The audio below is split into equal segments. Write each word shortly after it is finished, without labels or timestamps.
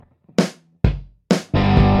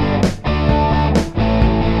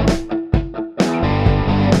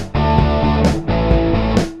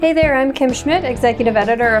Hey there, I'm Kim Schmidt, Executive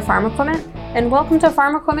Editor of Farm Equipment, and welcome to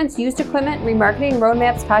Farm Equipment's Used Equipment Remarketing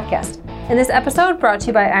Roadmaps podcast. In this episode, brought to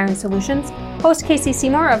you by Iron Solutions, host Casey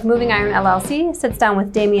Seymour of Moving Iron LLC sits down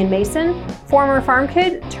with Damian Mason, former farm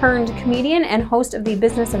kid turned comedian and host of the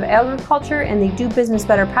Business of Agriculture and the Do Business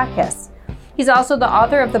Better podcasts. He's also the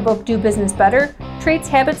author of the book Do Business Better, Traits,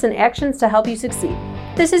 Habits, and Actions to Help You Succeed.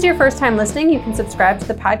 If this is your first time listening, you can subscribe to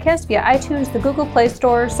the podcast via iTunes, the Google Play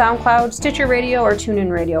Store, SoundCloud, Stitcher Radio, or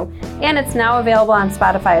TuneIn Radio, and it's now available on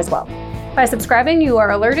Spotify as well. By subscribing, you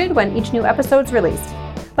are alerted when each new episode's released.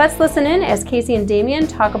 Let's listen in as Casey and Damian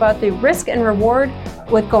talk about the risk and reward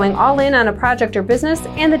with going all in on a project or business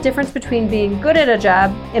and the difference between being good at a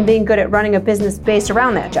job and being good at running a business based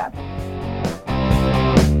around that job.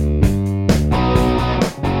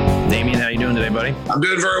 Damian, how you doing today, buddy? I'm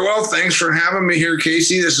doing very well. Thanks for having me here,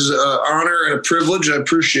 Casey. This is an honor and a privilege. I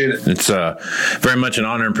appreciate it. It's very much an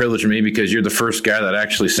honor and privilege for me because you're the first guy that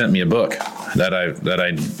actually sent me a book that I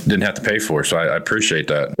didn't have to pay for. So I appreciate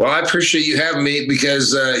that. Well, I appreciate you having me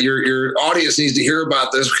because your audience needs to hear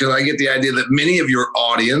about this, because I get the idea that many of your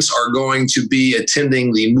audience are going to be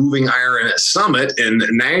attending the Moving Iron Summit in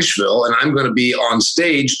Nashville, and I'm going to be on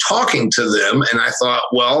stage talking to them. And I thought,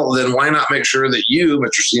 well, then why not make sure that you,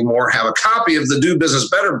 Mr. Seymour, have a copy of the Do Business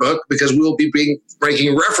Better book, because we'll be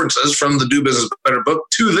making references from the Do Business Better book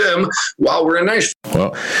to them while we're in Nashville.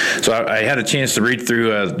 Well, so I had a chance to read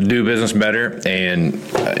through Do Business Better, and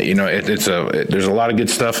there's a lot of good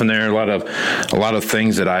stuff in there, a lot of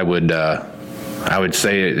things that I would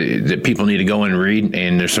say that people need to go and read,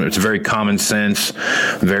 and it's very common sense,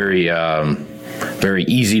 very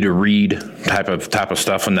easy to read type of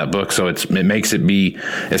stuff in that book. So it's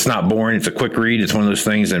not boring. It's a quick read. It's one of those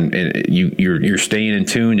things, and you're staying in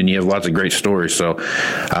tune, and you have lots of great stories. So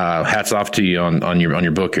hats off to you on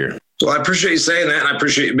your book here. Well, I appreciate you saying that, and I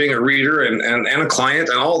appreciate you being a reader and a client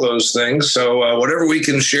and all those things. So whatever we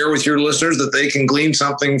can share with your listeners that they can glean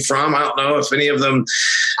something from. I don't know if any of them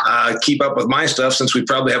keep up with my stuff, since we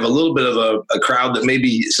probably have a little bit of a crowd that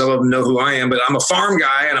maybe some of them know who I am, but I'm a farm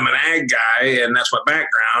guy and I'm an ag guy, and that's my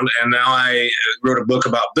background. And now I wrote a book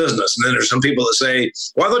about business. And then there's some people that say,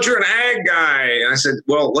 well, I thought you're an ag guy. And I said,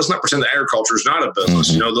 well, let's not pretend that agriculture is not a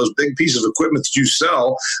business. Mm-hmm. Those big pieces of equipment that you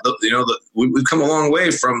sell, we've come a long way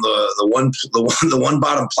from the one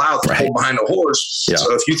bottom plow that's pulled behind a horse. Yeah.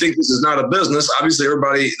 So if you think this is not a business, obviously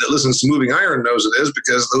everybody that listens to Moving Iron knows it is,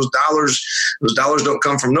 because those dollars don't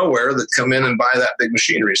come from nowhere that come in and buy that big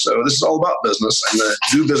machinery. So this is all about business. And the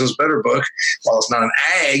Do Business Better book, while it's not an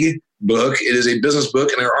ag book, it is a business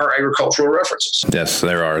book, and there are agricultural references. Yes,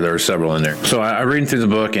 there are. There are several in there. So I read through the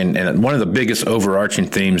book, and one of the biggest overarching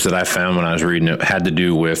themes that I found when I was reading it had to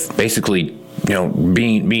do with basically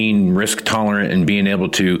being risk tolerant and being able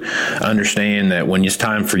to understand that when it's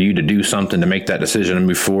time for you to do something, to make that decision and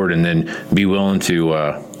move forward, and then be willing to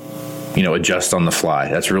adjust on the fly.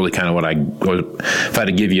 That's really kind of what if I had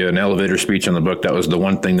to give you an elevator speech on the book, that was the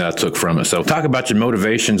one thing that I took from it. So talk about your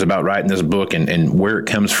motivations about writing this book and where it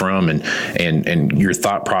comes from and your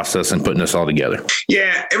thought process in putting this all together.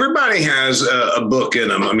 Yeah, everybody has a book in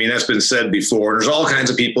them. I mean, that's been said before. There's all kinds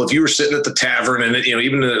of people. If you were sitting at the tavern and,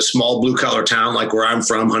 even in a small blue collar town like where I'm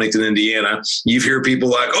from, Huntington, Indiana, you hear people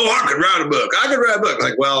like, oh, I could write a book. I could write a book.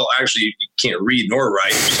 Like, well, actually, you can't read nor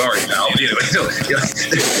write. Sorry, pal.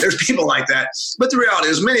 There's people like that. But the reality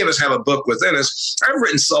is many of us have a book within us. I've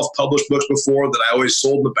written self-published books before that I always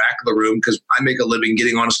sold in the back of the room, because I make a living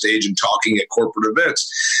getting on a stage and talking at corporate events.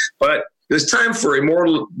 But it's time for a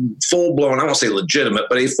more full-blown, I won't say legitimate,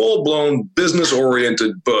 but a full-blown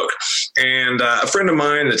business-oriented book. And a friend of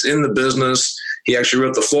mine that's in the business, he actually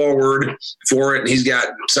wrote the foreword for it, and he's got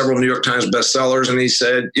several New York Times bestsellers. And he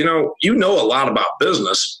said, you know a lot about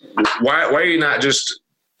business. Why are you not just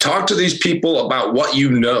talk to these people about what you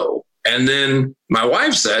know? And then my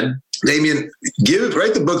wife said, Damian,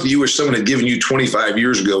 write the book that you wish someone had given you 25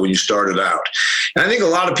 years ago when you started out. And I think a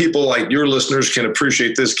lot of people like your listeners can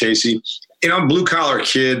appreciate this, Casey. I'm a blue-collar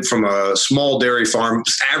kid from a small dairy farm,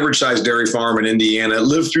 average-sized dairy farm in Indiana.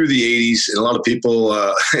 Lived through the 80s, and a lot of people,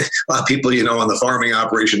 on the farming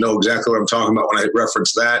operation know exactly what I'm talking about when I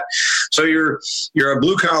reference that. So you're a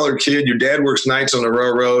blue-collar kid. Your dad works nights on the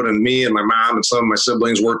railroad, and me and my mom and some of my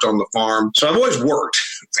siblings worked on the farm. So I've always worked,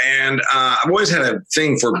 and I've always had a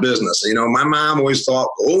thing for business. My mom always thought,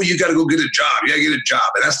 oh, you got to go get a job. You got to get a job.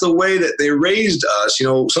 And that's the way that they raised us.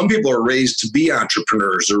 Some people are raised to be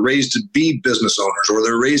entrepreneurs. They're raised to be business owners, or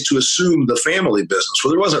they're raised to assume the family business.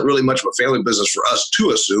 Well, there wasn't really much of a family business for us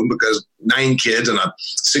to assume, because 9 kids and a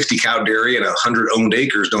 60 cow dairy and 100 owned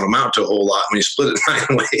acres don't amount to a whole lot when you split it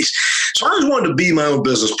 9 ways. So I always wanted to be my own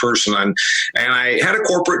business person. And I had a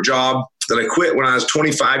corporate job that I quit when I was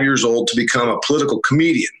 25 years old to become a political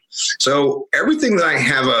comedian. So everything that I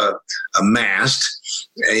have amassed,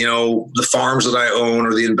 the farms that I own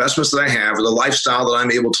or the investments that I have or the lifestyle that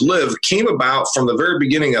I'm able to live came about from the very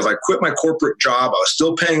beginning of I quit my corporate job. I was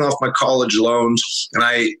still paying off my college loans, and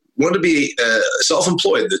I wanted to be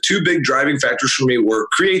self-employed. The two big driving factors for me were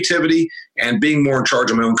creativity and being more in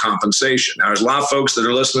charge of my own compensation. Now, there's a lot of folks that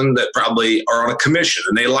are listening that probably are on a commission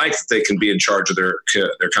and they like that they can be in charge of their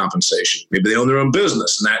compensation. Maybe they own their own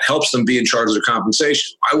business and that helps them be in charge of their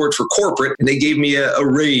compensation. I worked for corporate and they gave me a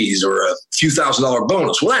raise or a few $1,000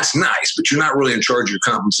 bonus. Well, that's nice, but you're not really in charge of your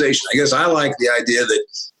compensation. I guess I like the idea that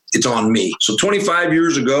it's on me. So 25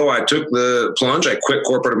 years ago, I took the plunge. I quit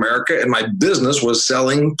corporate America, and my business was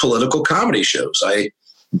selling political comedy shows. I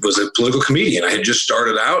was a political comedian. I had just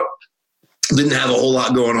started out, didn't have a whole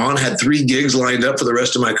lot going on, had 3 gigs lined up for the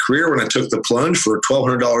rest of my career when I took the plunge for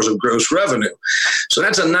 $1,200 of gross revenue. So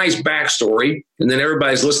that's a nice backstory. And then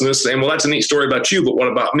everybody's listening to this saying, well, that's a neat story about you, but what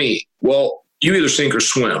about me? Well, you either sink or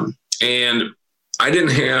swim. And I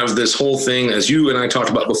didn't have this whole thing, as you and I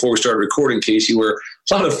talked about before we started recording, Casey, where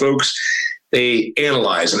a lot of folks, they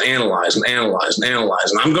analyze and analyze and analyze and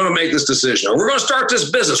analyze. And I'm going to make this decision. Or we're going to start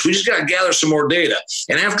this business. We just got to gather some more data.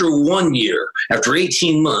 And after 1 year, after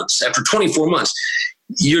 18 months, after 24 months,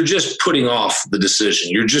 you're just putting off the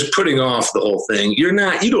decision. You're just putting off the whole thing. You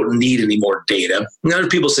don't need any more data. And other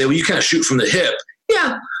people say, well, you kind of shoot from the hip.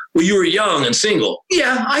 Yeah. Well, you were young and single.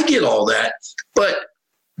 Yeah, I get all that. But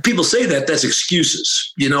people say that's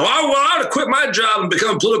excuses. I would have quit my job and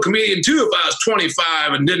become a political comedian too if I was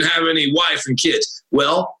 25 and didn't have any wife and kids.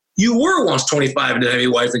 Well, you were once 25 and didn't have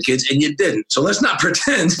any wife and kids, and you didn't. So let's not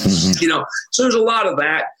pretend, So there's a lot of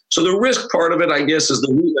that. So the risk part of it, I guess, is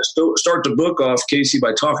the reason I start the book off, Casey,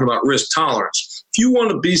 by talking about risk tolerance. If you want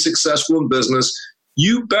to be successful in business,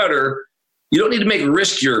 you don't need to make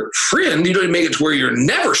risk your friend. You don't need to make it to where you're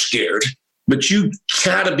never scared, but you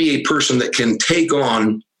got to be a person that can take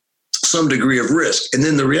on some degree of risk. And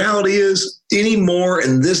then the reality is, anymore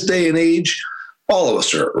in this day and age, all of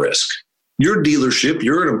us are at risk. Your dealership,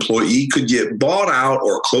 you're an employee, could get bought out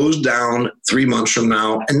or closed down 3 months from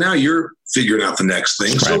now, and now you're figuring out the next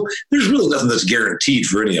thing. Right. So there's really nothing that's guaranteed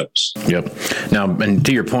for any of us. Yep. Now, and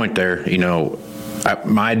to your point there,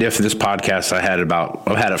 my idea for this podcast, I've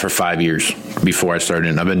had it for 5 years before I started,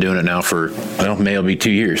 and I've been doing it now for, May will be 2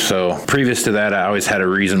 years. So previous to that, I always had a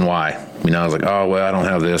reason why. I was like, oh, well, I don't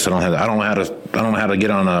have this. I don't know how to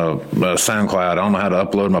get on a SoundCloud. I don't know how to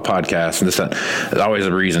upload my podcast and this, that. There's always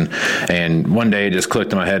a reason. And one day it just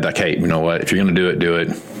clicked in my head, like, hey, you know what? If you're going to do it, do it.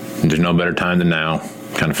 There's no better time than now.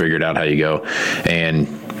 Kind of figured out how you go.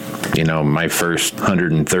 And my first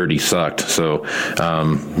 130 sucked. So,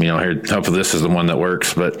 here, hopefully this is the one that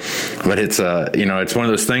works, but it's, it's one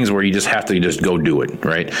of those things where you just have to just go do it.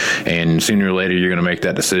 Right. And sooner or later, you're going to make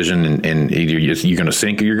that decision and either you're going to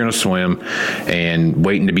sink or you're going to swim, and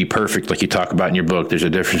waiting to be perfect. Like you talk about in your book, there's a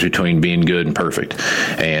difference between being good and perfect.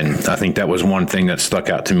 And I think that was one thing that stuck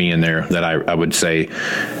out to me in there that I would say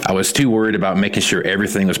I was too worried about making sure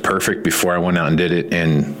everything was perfect before I went out and did it.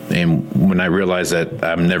 And when I realized that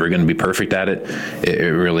I'm never going to be perfect at it,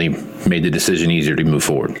 it really made the decision easier to move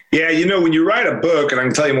forward. Yeah, when you write a book, and I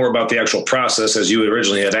can tell you more about the actual process as you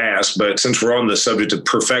originally had asked, but since we're on the subject of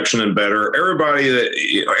perfection and better,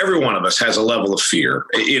 every one of us has a level of fear,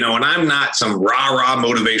 and I'm not some rah-rah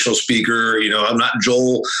motivational speaker, I'm not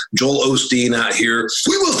Joel Osteen out here.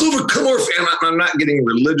 We must overcome our fear. I'm not getting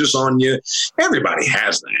religious on you. Everybody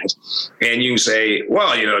has that. And you can say,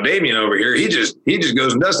 well, Damien over here, he just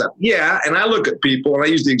goes and does that. Yeah, and I look at people, and I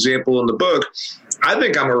use the example in the book. I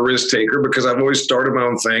think I'm a risk taker because I've always started my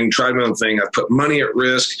own thing, tried my own thing. I've put money at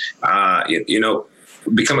risk,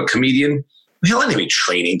 become a comedian. Hell, I didn't need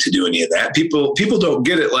training to do any of that. People don't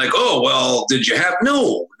get it like, oh, well, did you have?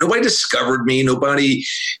 No, nobody discovered me. Nobody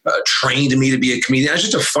trained me to be a comedian. I was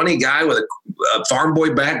just a funny guy with a farm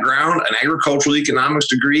boy background, an agricultural economics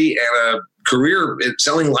degree, and a career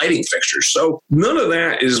selling lighting fixtures. So none of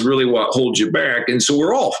that is really what holds you back. And so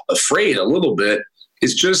we're all afraid a little bit.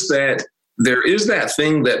 It's just that there is that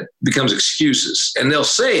thing that becomes excuses. And they'll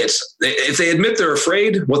say if they admit they're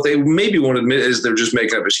afraid, what they maybe won't admit is they're just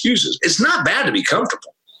making up excuses. It's not bad to be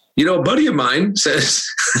comfortable. A buddy of mine says,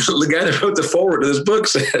 the guy that wrote the foreword to this book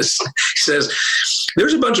says,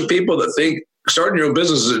 there's a bunch of people that think starting your own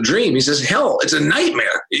business is a dream. He says, hell, it's a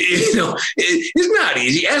nightmare. It's not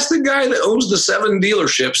easy. Ask the guy that owns the 7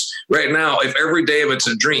 dealerships right now if every day of it's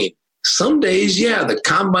a dream. Some days, yeah, the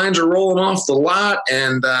combines are rolling off the lot,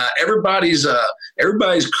 and everybody's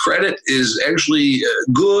credit is actually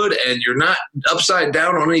good, and you're not upside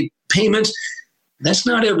down on any payments. That's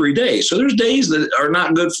not every day. So there's days that are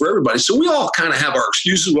not good for everybody. So we all kind of have our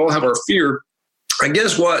excuses. We all have our fear. I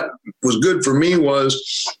guess what was good for me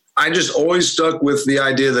was I just always stuck with the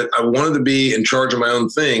idea that I wanted to be in charge of my own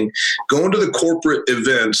thing. Going to the corporate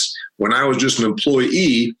events when I was just an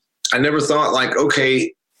employee, I never thought like,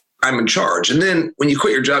 okay, I'm in charge. And then when you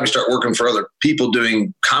quit your job, you start working for other people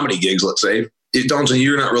doing comedy gigs, let's say. It dawns on you,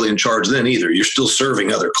 you're not really in charge then either. You're still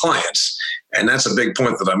serving other clients. And that's a big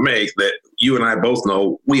point that I make, that you and I both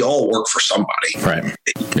know we all work for somebody. Right.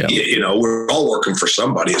 Yeah. You know, we're all working for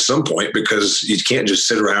somebody at some point, because you can't just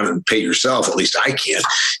sit around and pay yourself. At least I can't.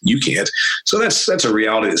 You can't. So that's a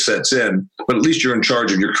reality that sets in. But at least you're in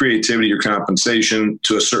charge of your creativity, your compensation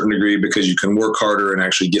to a certain degree, because you can work harder and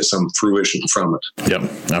actually get some fruition from it.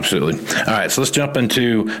 Yep, absolutely. All right, so let's jump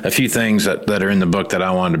into a few things that are in the book that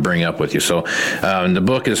I wanted to bring up with you. So the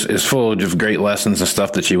book is full of great lessons and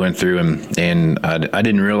stuff that you went through, and I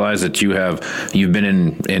didn't realize that you've been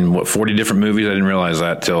in what, 40 different movies. I didn't realize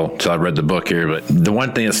that till I read the book here. But the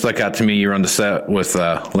one thing that stuck out to me, you were on the set with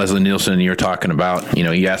Leslie Nielsen, and you were talking about,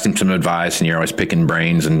 you asked him some advice, and you're always picking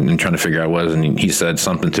brains and trying to figure out what it is. And he said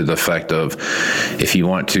something to the effect of, if you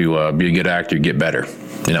want to be a good actor, get better.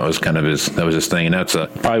 That was kind of his thing. And that's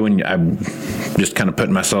probably when I'm just kind of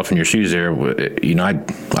putting myself in your shoes there.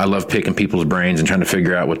 I love picking people's brains and trying to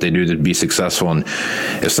figure out what they do to be successful. And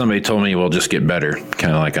if somebody told me, well, just get better,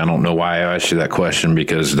 kind of like, I don't know why I asked you that question,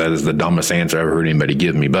 because that is the dumbest answer I've ever heard anybody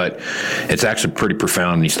give me. But it's actually pretty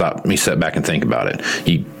profound. And you sit back and think about it.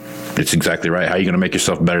 It's exactly right. How are you going to make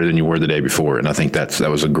yourself better than you were the day before? And I think that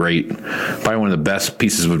was probably one of the best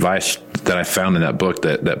pieces of advice that I found in that book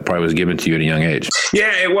that probably was given to you at a young age.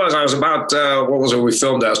 Yeah, it was. I was about, what was it we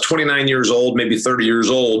filmed? I was 29 years old, maybe 30 years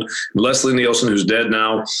old. Leslie Nielsen, who's dead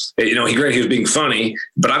now, he was being funny,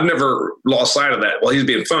 but I've never lost sight of that. Well, he's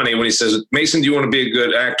being funny when he says, Mason, do you want to be a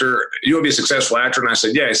good actor? You want to be a successful actor? And I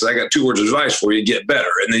said, yeah. He said, I got 2 words of advice for you: get better.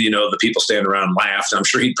 And then, the people stand around and laughed. I'm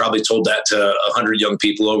sure he probably told that to 100 young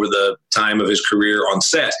people over the time of his career on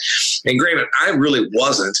set. And granted, I really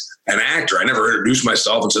wasn't an actor. I never introduced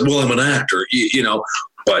myself and said, well, I'm an actor,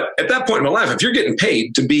 But at that point in my life, if you're getting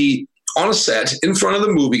paid to be on a set in front of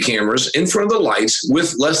the movie cameras, in front of the lights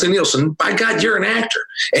with Leslie Nielsen, by God, you're an actor.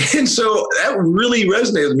 And so that really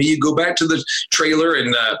resonated with me. You go back to the trailer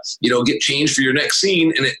and, get changed for your next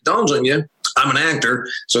scene, and it dawns on you, I'm an actor.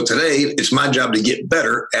 So today it's my job to get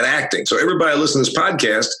better at acting. So everybody listening to this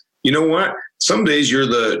podcast, you know what? Some days you're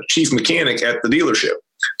the chief mechanic at the dealership.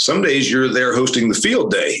 Some days you're there hosting the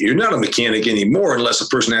field day. You're not a mechanic anymore unless a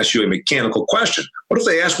person asks you a mechanical question. What if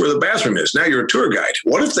they ask where the bathroom is? Now you're a tour guide.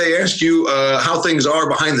 What if they ask you how things are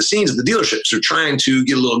behind the scenes at the dealerships? They're trying to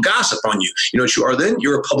get a little gossip on you. You know what you are then?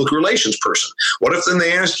 You're a public relations person. What if then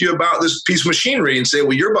they ask you about this piece of machinery and say,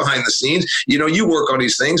 well, you're behind the scenes. You work on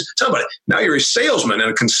these things. Tell about it. Now you're a salesman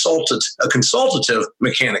and a consultative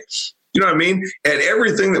mechanic. You know what I mean? And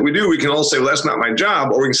everything that we do, we can all say, well, that's not my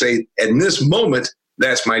job. Or we can say, in this moment,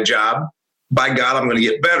 that's my job. By God, I'm going to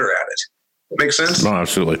get better at it. Make sense? Oh,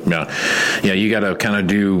 absolutely. Yeah. You got to kind of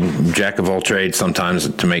do jack of all trades sometimes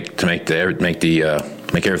to make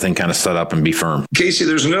everything kind of set up and be firm. Casey,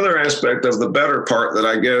 there's another aspect of the better part that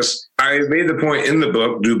I guess I made the point in the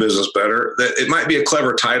book, Do Business Better, that it might be a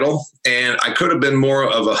clever title, and I could have been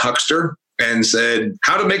more of a huckster and said,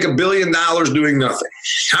 how to make $1 billion doing nothing,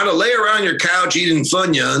 how to lay around your couch eating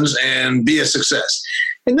Funyuns and be a success.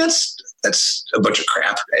 And that's a bunch of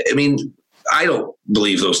crap. I mean, I don't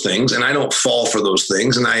believe those things, and I don't fall for those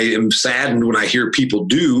things. And I am saddened when I hear people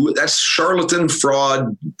do. That's charlatan,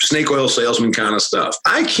 fraud, snake oil salesman kind of stuff.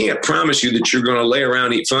 I can't promise you that you're going to lay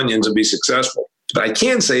around, eat Funyuns, and be successful. But I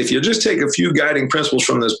can say, if you just take a few guiding principles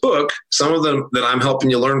from this book, some of them that I'm helping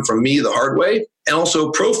you learn from me the hard way, and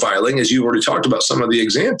also profiling, as you already talked about some of the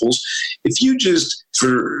examples, if you just, for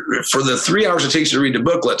the 3 hours it takes you to read the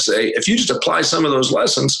book, let's say, if you just apply some of those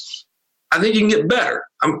lessons, I think you can get better.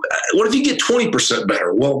 What if you get 20%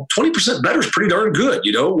 better? Well, 20% better is pretty darn good.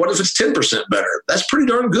 What if it's 10% better? That's pretty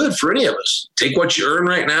darn good for any of us. Take what you earn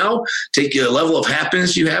right now, take a level of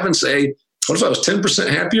happiness you have and say, what if I was 10%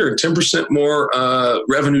 happier and 10% more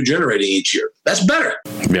revenue generating each year? That's better.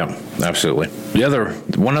 Yeah, absolutely.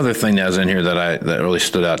 One other thing that was in here that really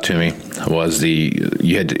stood out to me was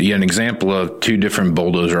you had an example of 2 different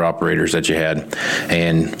bulldozer operators that you had,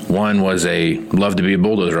 and one was loved to be a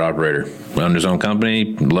bulldozer operator. Owned his own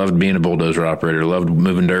company, loved being a bulldozer operator, loved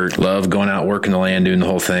moving dirt, loved going out working the land, doing the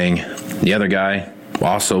whole thing. The other guy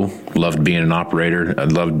also loved being an operator,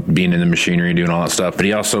 loved being in the machinery, doing all that stuff. But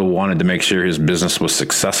he also wanted to make sure his business was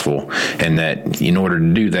successful, and that in order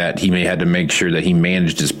to do that, he had to make sure that he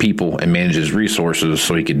managed his people and managed his resources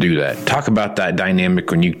so he could do that. Talk about that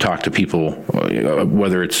dynamic when you talk to people,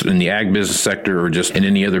 whether it's in the ag business sector or just in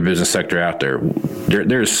any other business sector out there.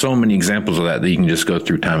 There's so many examples of that you can just go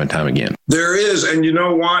through time and time again. There is, and you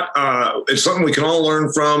know what? It's something we can all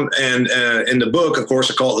learn from. And in the book, of course,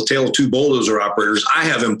 I call it The Tale of Two Bulldozer Operators. I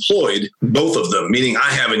have employed both of them, meaning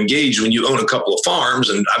I have engaged when you own a couple of farms,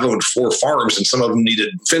 and I've owned 4 farms, and some of them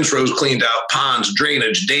needed fence rows cleaned out, ponds,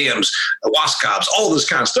 drainage, dams, wascobs, all this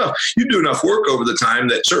kind of stuff. You do enough work over the time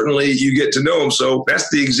that certainly you get to know them. So that's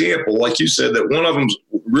the example, like you said, that one of them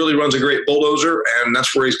really runs a great bulldozer, and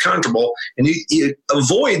that's where he's comfortable, and he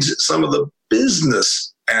avoids some of the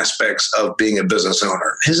business aspects of being a business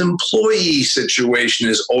owner. His employee situation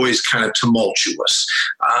is always kind of tumultuous.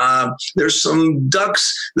 There's some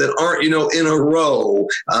ducks that aren't, in a row.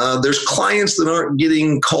 There's clients that aren't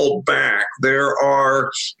getting called back. There are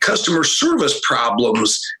customer service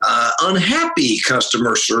problems, unhappy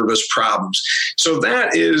customer service problems. So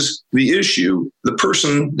that is the issue. The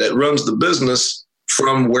person that runs the business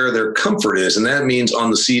from where their comfort is. And that means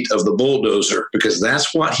on the seat of the bulldozer, because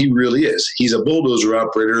that's what he really is. He's a bulldozer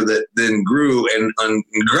operator that then grew and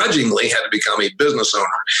ungrudgingly had to become a business owner.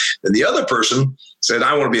 And the other person said,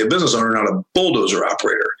 I want to be a business owner, not a bulldozer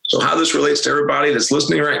operator. So how this relates to everybody that's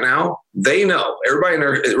listening right now, they know. Everybody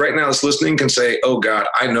right now that's listening can say, oh God,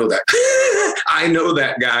 I know that. I know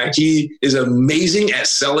that guy. He is amazing at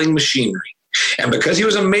selling machinery. And because he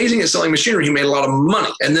was amazing at selling machinery, he made a lot of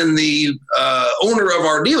money. And then the owner of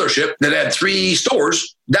our dealership that had 3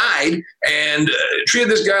 stores died and treated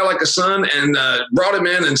this guy like a son and brought him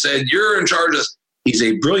in and said, you're in charge of. He's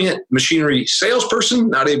a brilliant machinery salesperson,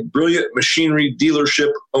 not a brilliant machinery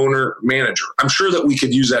dealership owner manager. I'm sure that we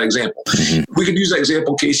could use that example. We could use that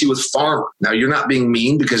example, Casey, with farmer. Now, you're not being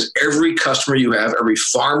mean, because every customer you have, every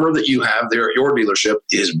farmer that you have there at your dealership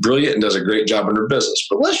is brilliant and does a great job in their business.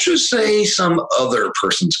 But let's just say some other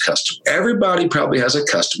person's customer. Everybody probably has a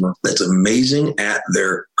customer that's amazing at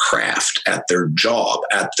their craft, at their job,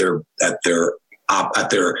 at their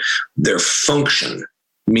function,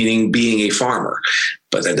 meaning being a farmer.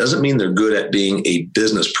 But that doesn't mean they're good at being a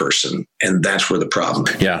business person. And that's where the problem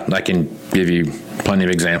is. Yeah, I can give you plenty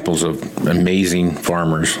of examples of amazing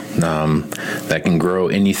farmers that can grow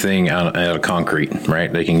anything out of concrete,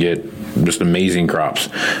 right? They can get just amazing crops,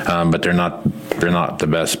 but they're not the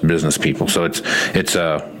best business people. So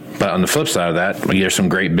but on the flip side of that, there's some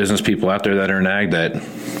great business people out there that are in ag that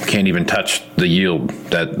can't even touch the yield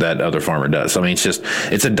that other farmer does. So, I mean,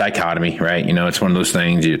 it's a dichotomy, right? It's one of those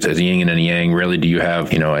things. It's a yin and a yang. Really, do you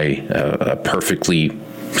have, a perfectly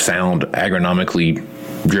sound, agronomically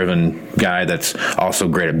driven guy that's also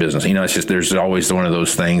great at business? There's always one of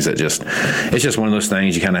those things it's just one of those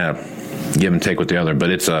things you kind of give and take with the other, but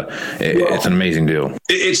it's an amazing deal.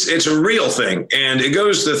 It's a real thing, and it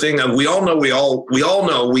goes to the thing of we all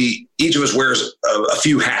know each of us wears a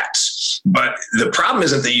few hats, but the problem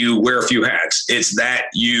isn't that you wear a few hats; it's that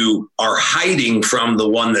you are hiding from the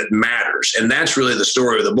one that matters, and that's really the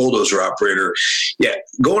story of the bulldozer operator. Yeah,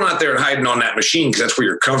 going out there and hiding on that machine because that's where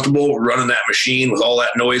you're comfortable running that machine with all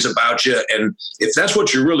that noise about you, and if that's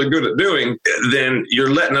what you're really good at doing, then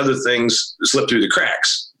you're letting other things slip through the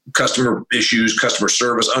cracks. Customer issues, customer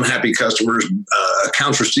service, unhappy customers,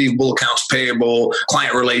 accounts receivable, accounts payable,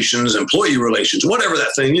 client relations, employee relations, whatever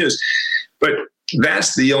that thing is. But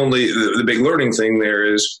that's the big learning thing there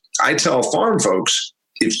is I tell farm folks,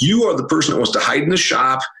 if you are the person that wants to hide in the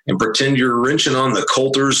shop and pretend you're wrenching on the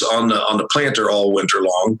coulters on the planter all winter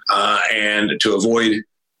long and to avoid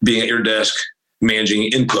being at your desk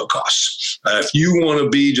managing input costs. If you want to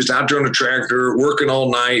be just out there on a tractor working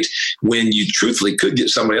all night when you truthfully could get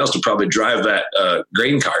somebody else to probably drive that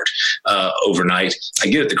grain cart overnight, I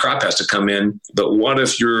get it, the crop has to come in, but what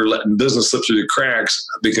if you're letting business slip through the cracks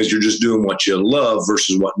because you're just doing what you love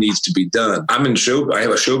versus what needs to be done? I have a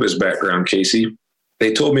showbiz background, Casey.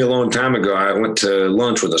 They told me a long time ago I went to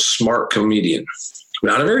lunch with a smart comedian.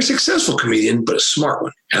 Not a very successful comedian, but a smart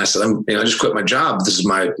one. And I said, I just quit my job. This is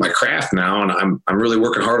my craft now, and I'm really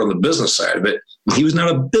working hard on the business side of it. He was not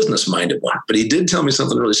a business-minded one, but he did tell me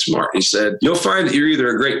something really smart. He said, you'll find that you're either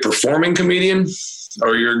a great performing comedian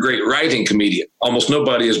or you're a great writing comedian. Almost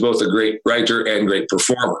nobody is both a great writer and great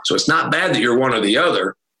performer. So it's not bad that you're one or the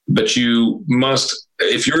other, but you must,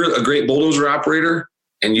 if you're a great bulldozer operator,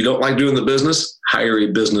 and you don't like doing the business, hire a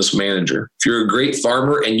business manager. If you're a great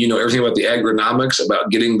farmer and you know everything about the agronomics,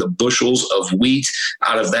 about getting the bushels of wheat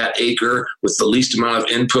out of that acre with the least amount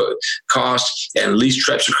of input cost and least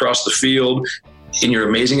trips across the field, and you're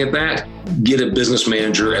amazing at that, get a business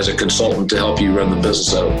manager as a consultant to help you run the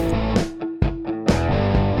business out.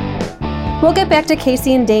 We'll get back to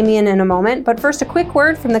Casey and Damian in a moment, but first a quick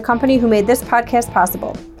word from the company who made this podcast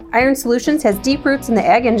possible. Iron Solutions has deep roots in the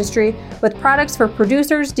ag industry with products for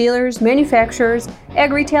producers, dealers, manufacturers,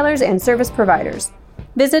 ag retailers, and service providers.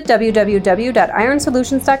 Visit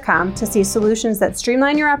www.ironsolutions.com to see solutions that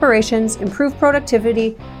streamline your operations, improve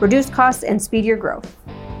productivity, reduce costs, and speed your growth.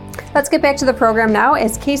 Let's get back to the program now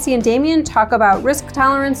as Casey and Damian talk about risk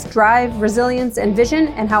tolerance, drive, resilience, and vision,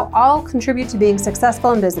 and how all contribute to being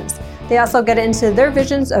successful in business. They also get into their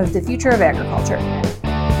visions of the future of agriculture.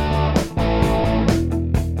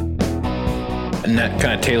 And that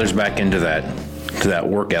kind of tailors back into that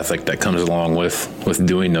work ethic that comes along with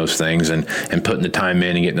doing those things and putting the time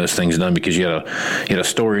in and getting those things done, because you had a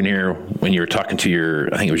story in here when you were talking to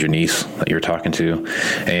I think it was your niece that you were talking to,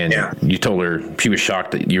 and you told her she was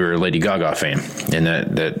shocked that you were a Lady Gaga fan, and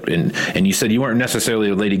and you said you weren't necessarily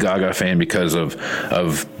a Lady Gaga fan because of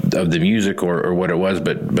the music or what it was,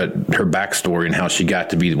 but her backstory and how she got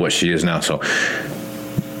to be what she is now. So,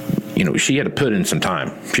 you know, she had to put in some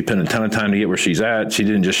time. She put in a ton of time to get where she's at. She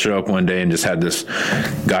didn't just show up one day and just had this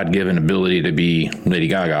God-given ability to be Lady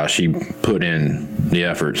Gaga. She put in the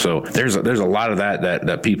effort. So there's a lot of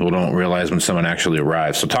that people don't realize when someone actually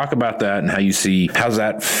arrives. So talk about that and how's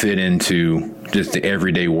that fit into just the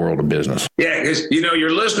everyday world of business. Yeah, because,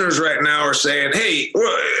 your listeners right now are saying, hey,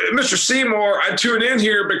 Mr. Seymour, I tuned in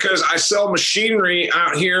here because I sell machinery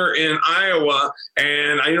out here in Iowa,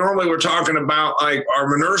 and normally we're talking about like our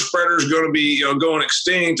manure spreaders going to be going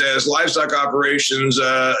extinct as livestock operations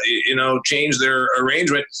change their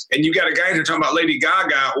arrangement, and you got a guy here talking about Lady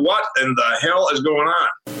Gaga. What in the hell is going on?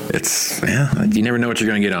 You never know what you're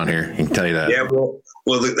going to get on here. I can tell you that. Yeah,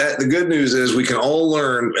 well, the good news is we can all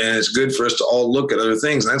learn, and it's good for us to all look at other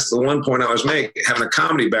things. And that's the one point I was making. Having a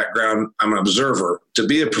comedy background, I'm an observer. To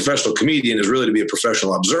be a professional comedian is really to be a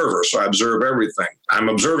professional observer. So I observe everything. I'm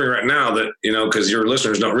observing right now that, because your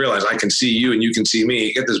listeners don't realize I can see you and you can see me.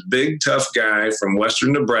 You get this big, tough guy from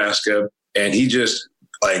Western Nebraska, and he just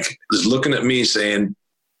is looking at me saying,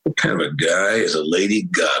 what kind of a guy is a Lady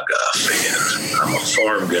Gaga fan? I'm a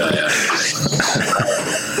farm guy.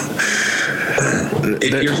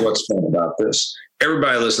 Here's what's fun about this.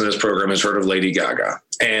 Everybody listening to this program has heard of Lady Gaga,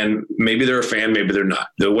 and maybe they're a fan, maybe they're not.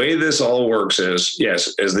 The way this all works is,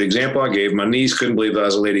 yes, as the example I gave, my niece couldn't believe that I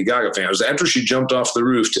was a Lady Gaga fan. It was after she jumped off the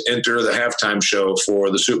roof to enter the halftime show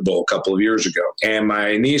for the Super Bowl a couple of years ago. And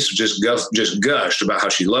my niece just gushed about how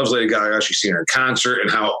she loves Lady Gaga. She's seen her in concert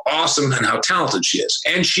and how awesome and how talented she is.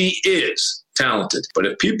 And she is talented. But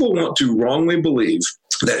if people want to wrongly believe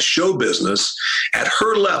that show business at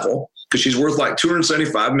her level, because she's worth like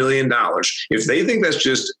 $275 million. If they think that's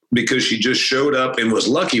just because she just showed up and was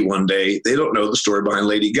lucky one day, they don't know the story behind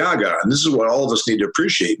Lady Gaga. And this is what all of us need to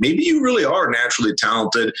appreciate. Maybe you really are naturally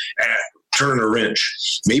talented at turning a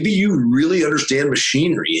wrench. Maybe you really understand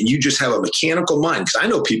machinery and you just have a mechanical mind. Because I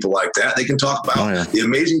know people like that. They can talk about the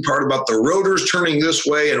amazing part about the rotors turning this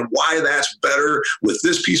way and why that's better with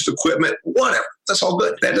this piece of equipment, whatever. That's all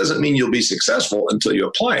good. That doesn't mean you'll be successful until you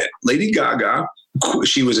apply it. Lady Gaga,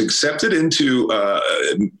 she was accepted into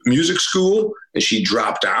music school and she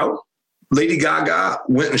dropped out. Lady Gaga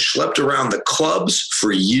went and schlepped around the clubs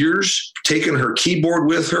for years, taking her keyboard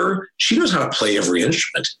with her. She knows how to play every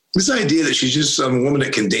instrument. This idea that she's just some woman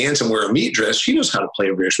that can dance and wear a meat dress, she knows how to play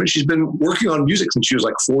every instrument. She's been working on music since she was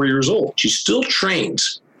like 4 years old. She still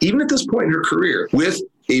trains, even at this point in her career, with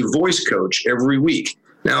a voice coach every week.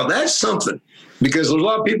 Now, that's something, because there's a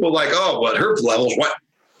lot of people like, oh, but her level's what?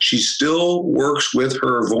 She still works with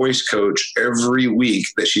her voice coach every week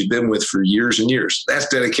that she's been with for years and years. That's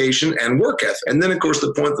dedication and work ethic. And then, of course,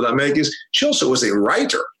 the point that I make is she also was a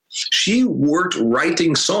writer. She worked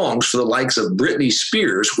writing songs for the likes of Britney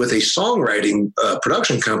Spears with a songwriting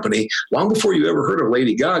production company long before you ever heard of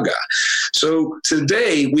Lady Gaga. So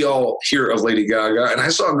today we all hear of Lady Gaga, and I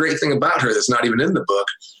saw a great thing about her that's not even in the book.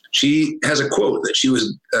 She has a quote that she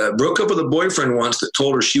was broke up with a boyfriend once that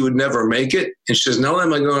told her she would never make it. And she says, not only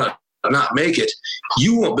am I going to not make it,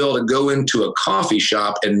 you won't be able to go into a coffee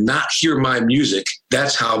shop and not hear my music.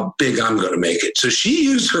 That's how big I'm going to make it. So she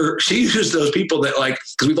used those people that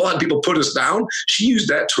because we've all had people put us down. She used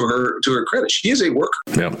that to her credit. She is a worker.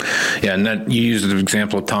 Yeah. And that you used the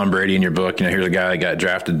example of Tom Brady in your book. Here's a guy that got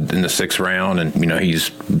drafted in the 6th round, and he's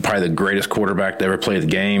probably the greatest quarterback to ever play the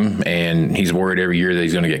game, and he's worried every year that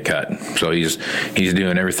he's going to get cut. So he's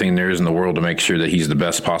doing everything there is in the world to make sure that he's the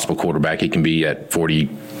best possible quarterback he can be at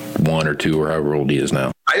 41 or 2 or however old he is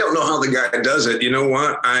now. I don't know how the guy does it. You know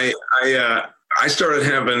what? I I started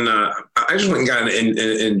having, I just went and got an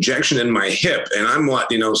injection in my hip, and I'm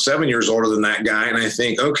 7 years older than that guy. And I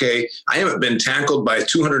think, okay, I haven't been tackled by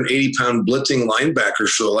 280-pound blitzing linebackers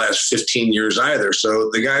for the last 15 years either. So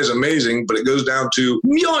the guy's amazing, but it goes down to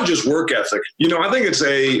beyond just work ethic. I think it's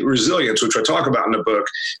a resilience, which I talk about in the book.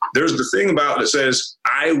 There's the thing about it that says,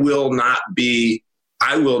 I will not be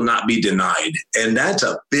denied. And that's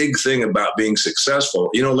a big thing about being successful.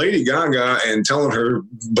 Lady Gaga and telling her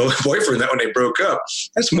boyfriend that when they broke up,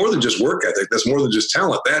 that's more than just work ethic. That's more than just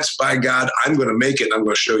talent. That's, by God, I'm going to make it, and I'm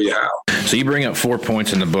going to show you how. So you bring up 4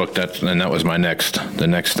 points in the book, and that was the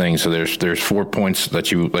next thing. So there's 4 points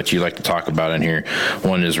that you like to talk about in here.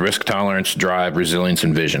 One is risk tolerance, drive, resilience,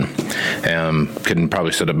 and vision. Couldn't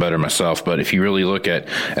probably said it better myself, but if you really look at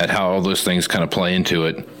how all those things kind of play into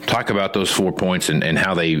it, talk about those 4 points and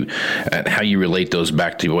how you relate those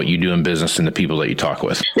back to what you do in business and the people that you talk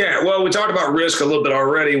with. Yeah, well, we talked about risk a little bit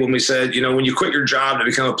already when we said, when you quit your job to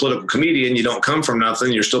become a political comedian, you don't come from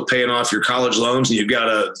nothing. You're still paying off your college loans, and you've got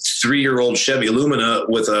a 3-year-old Chevy Lumina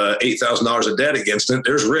with $8,000 of debt against it.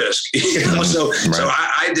 There's risk. So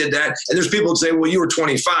I did that. And there's people that say, well, you were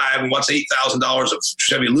 25, and what's $8,000 of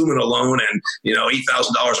Chevy Lumina loan and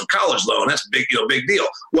 $8,000 of college loan? That's a big deal.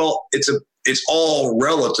 Well, it's all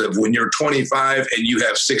relative. When you're 25 and you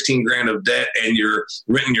have 16 grand of debt and you're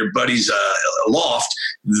renting your buddy's loft,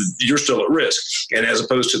 you're still at risk. And as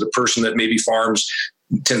opposed to the person that maybe farms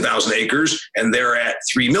 10,000 acres and they're at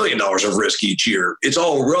 $3 million of risk each year. It's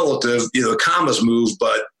all relative. The commas move,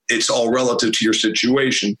 but it's all relative to your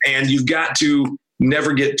situation. And you've got to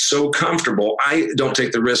never get so comfortable. I don't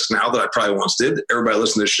take the risk now that I probably once did. Everybody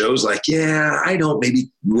listening to this show is like, yeah, I don't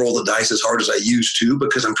maybe roll the dice as hard as I used to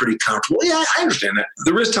because I'm pretty comfortable. Yeah, I understand that.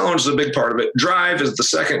 The risk tolerance is a big part of it. Drive is the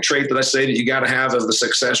second trait that I say that you got to have of the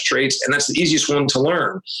success traits. And that's the easiest one to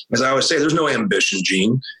learn. As I always say, there's no ambition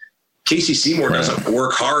gene. Casey Seymour doesn't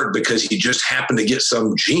work hard because he just happened to get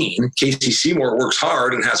some gene. Casey Seymour works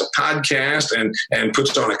hard and has a podcast and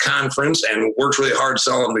puts on a conference and works really hard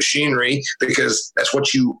selling machinery because that's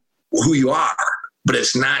who you are. But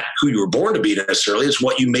it's not who you were born to be necessarily. It's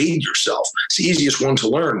what you made yourself. It's the easiest one to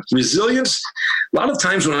learn. Resilience, a lot of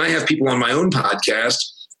times when I have people on my own podcast,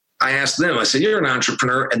 I ask them, I say, you're an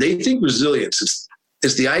entrepreneur, and they think resilience,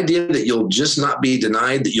 it's the idea that you'll just not be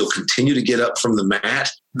denied, that you'll continue to get up from the mat.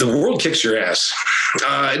 The world kicks your ass.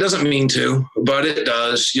 It doesn't mean to, but it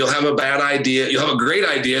does. You'll have a bad idea. You'll have a great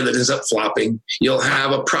idea that ends up flopping. You'll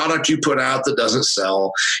have a product you put out that doesn't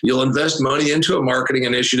sell. You'll invest money into a marketing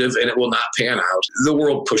initiative and it will not pan out. The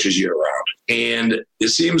world pushes you around. And it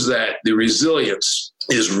seems that the resilience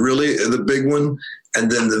is really the big one. And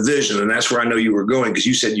then the vision. And that's where I know you were going because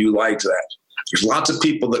you said you liked that. There's lots of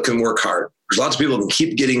people that can work hard. There's lots of people that can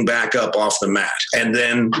keep getting back up off the mat. And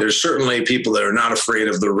then there's certainly people that are not afraid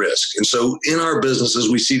of the risk. And so in our businesses,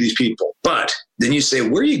 we see these people. But then you say,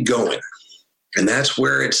 where are you going? And that's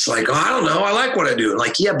where it's like, oh, I don't know. I like what I do. And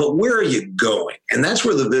like, yeah, but where are you going? And that's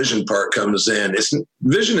where the vision part comes in.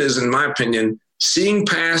 Vision is, in my opinion, seeing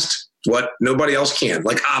past what nobody else can,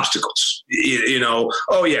 like obstacles.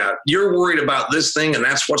 Oh yeah, you're worried about this thing and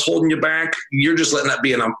that's what's holding you back. You're just letting that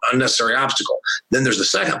be an unnecessary obstacle. Then there's the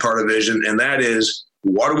second part of vision, and that is,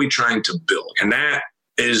 what are we trying to build? And that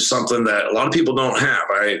is something that a lot of people don't have.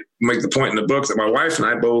 I make the point in the book that my wife and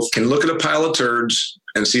I both can look at a pile of turds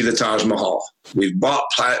and see the Taj Mahal. We've bought,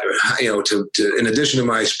 in addition to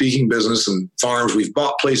my speaking business and farms, we've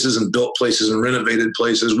bought places and built places and renovated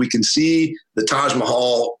places. We can see the Taj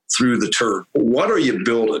Mahal through the turd. What are you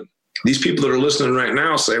building? These people that are listening right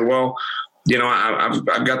now say, well,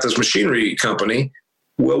 I've got this machinery company.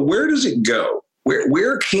 Well, where does it go?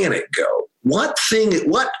 Where can it go?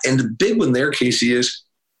 And the big one there, Casey, is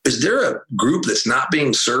there a group that's not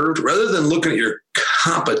being served? Rather than looking at your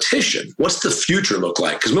competition, what's the future look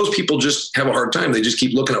like? Because most people just have a hard time. They just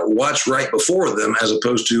keep looking at what's right before them as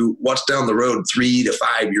opposed to what's down the road 3 to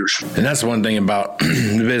 5 years. And that's one thing about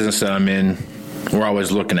the business that I'm in. We're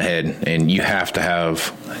always looking ahead, and you have to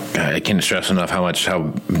have, I can't stress enough how much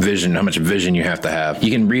vision you have to have. You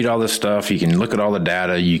can read all this stuff. You can look at all the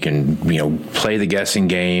data. You can, play the guessing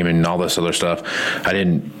game and all this other stuff. I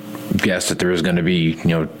didn't guess that there was going to be,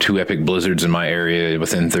 2 epic blizzards in my area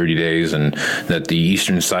within 30 days, and that the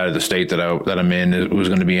eastern side of the state that I'm in, it was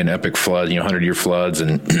going to be an epic flood, 100-year floods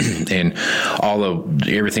and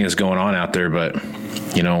everything that's going on out there. But,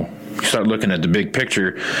 you start looking at the big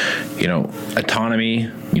picture, autonomy,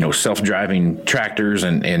 self-driving tractors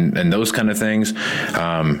and those kind of things.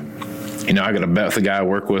 I got a bet with the guy I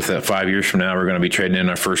work with that 5 years from now, we're going to be trading in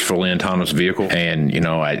our first fully autonomous vehicle. And,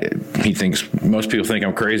 most people think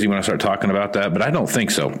I'm crazy when I start talking about that, but I don't think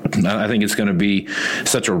so. I think it's going to be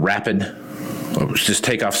such a rapid just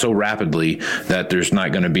take off so rapidly that there's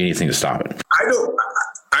not going to be anything to stop it.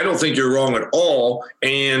 I don't think you're wrong at all.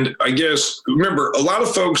 And I guess, remember, a lot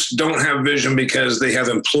of folks don't have vision because they have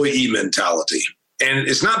employee mentality. And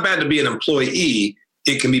it's not bad to be an employee.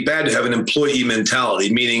 It can be bad to have an employee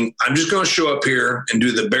mentality, meaning I'm just going to show up here and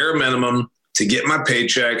do the bare minimum to get my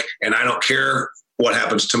paycheck, and I don't care what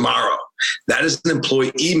happens tomorrow. That is an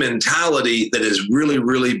employee mentality that is really,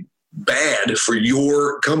 really bad for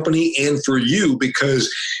your company and for you,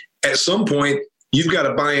 because at some point you've got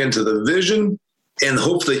to buy into the vision and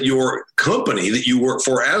hope that your company that you work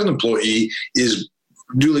for as an employee is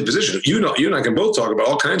duly positioned. You and I can both talk about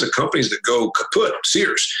all kinds of companies that go kaput.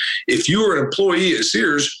 Sears. If you were an employee at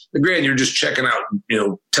Sears, granted, you're just checking out,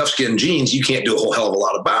 tough skin jeans, you can't do a whole hell of a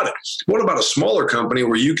lot about it. What about a smaller company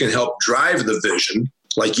where you can help drive the vision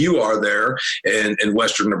like you are there in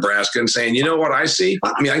Western Nebraska and saying, you know what I see?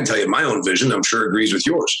 I mean, I can tell you my own vision. I'm sure it agrees with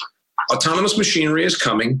yours. Autonomous machinery is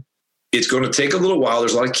coming. It's going to take a little while.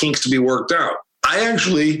 There's a lot of kinks to be worked out. I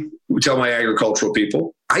actually tell my agricultural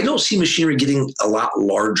people, I don't see machinery getting a lot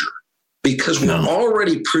larger because we're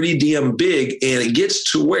already pretty damn big, and it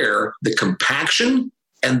gets to where the compaction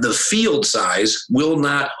and the field size will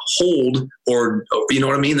not hold, or you know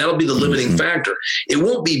what I mean? That'll be the limiting factor. It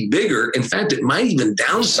won't be bigger. In fact, it might even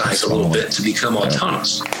downsize a little bit to become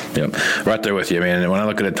autonomous. Yep. Right there with you, man. When I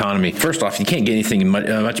look at autonomy, first off, you can't get anything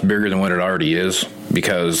much bigger than what it already is,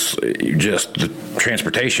 because just the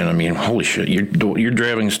transportation, I mean, holy shit, you're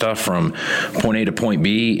driving stuff from point A to point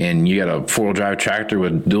B, and you got a four-wheel drive tractor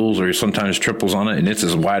with duals or sometimes triples on it, and it's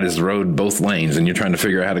as wide as the road, both lanes, and you're trying to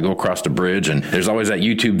figure out how to go across the bridge. And there's always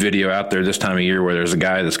that YouTube video out there this time of year where there's a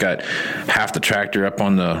guy that's got half the tractor up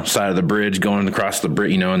on the side of the bridge going across the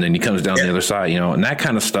bridge, and then he comes down the other side, and that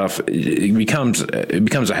kind of stuff, it becomes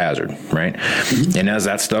a hazard, right? Mm-hmm. And as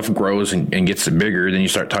that stuff grows and gets bigger, then you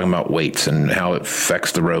start talking about weights and how it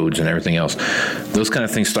affects the roads and everything else. Those kind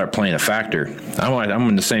of things start playing a factor. I'm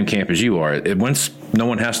in the same camp as you are. Once no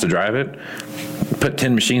one has to drive it, put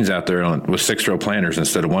 10 machines out there with 6-row planters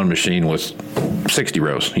instead of one machine with 60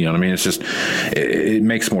 rows. You know what I mean? It's just, it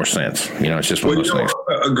makes more sense. It's just one of those things.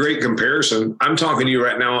 A great comparison. I'm talking to you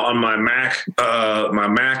right now on my Mac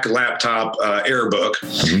laptop AirBook,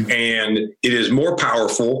 and it is more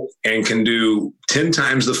powerful and can do 10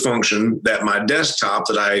 times the function that my desktop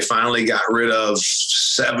that I finally got rid of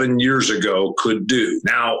 7 years ago could do.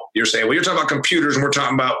 Now, you're saying, well, you're talking about computers and we're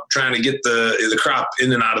talking about trying to get the crop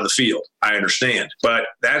in and out of the field. I understand. But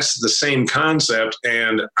that's the same concept.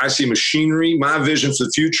 And I see machinery. My vision for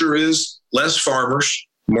the future is less farmers,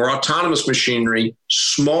 more autonomous machinery,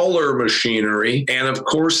 smaller machinery. And of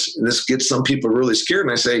course, this gets some people really scared.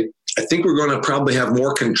 And I say, I think we're going to probably have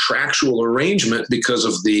more contractual arrangement because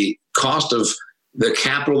of the cost of the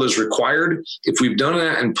capital that's required. If we've done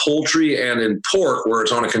that in poultry and in pork, where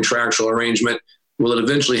it's on a contractual arrangement, will it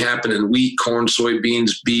eventually happen in wheat, corn,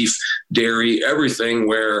 soybeans, beef, dairy, everything,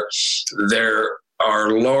 where there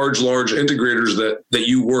are large integrators that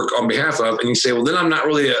you work on behalf of, and you say, well, then I'm not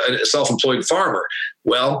really a self-employed farmer.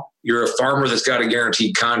 Well, you're a farmer that's got a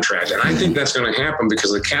guaranteed contract. And I think that's going to happen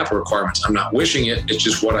because of the capital requirements. I'm not wishing it. It's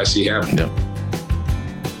just what I see happening.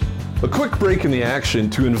 A quick break in the action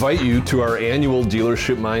to invite you to our annual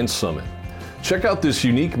Dealership Minds Summit. Check out this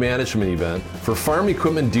unique management event for farm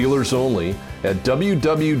equipment dealers only at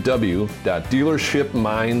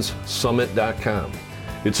www.dealershipmindssummit.com.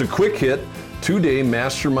 It's a quick hit, 2-day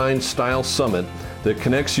mastermind style summit that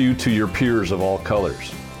connects you to your peers of all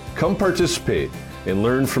colors. Come participate and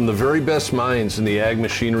learn from the very best minds in the ag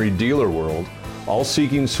machinery dealer world, all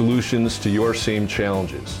seeking solutions to your same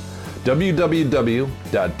challenges.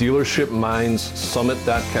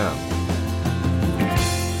 www.dealershipmindssummit.com.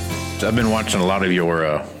 I've been watching a lot of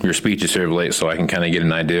your speeches here of late, so I can kind of get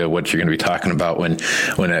an idea of what you're going to be talking about when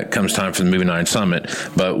it comes time for the Moving Iron Summit.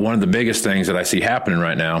 But one of the biggest things that I see happening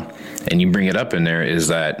right now, and you bring it up in there, is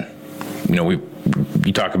that you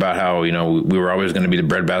talk about how we were always going to be the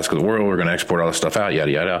breadbasket of the world. We're going to export all this stuff out, yada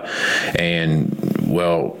yada. And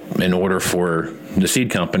well, in order for the seed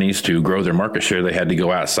companies to grow their market share, they had to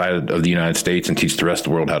go outside of the United States and teach the rest of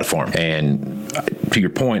the world how to farm. And to your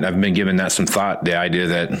point, I've been giving that some thought, the idea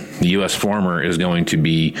that the U.S. farmer is going to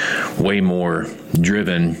be way more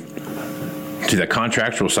driven to the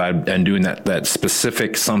contractual side and doing that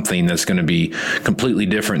specific something that's going to be completely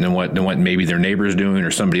different than what maybe their neighbor is doing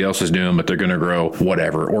or somebody else is doing, but they're going to grow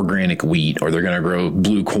whatever, organic wheat, or they're going to grow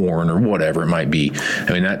blue corn or whatever it might be.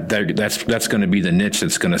 I mean, that's going to be the niche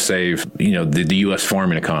that's going to save, the U.S.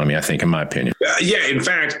 farming economy, I think, in my opinion. Yeah, in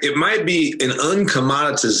fact, it might be an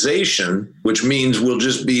uncommoditization, which means we'll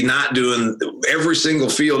just be not doing every single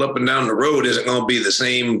field up and down the road isn't going to be the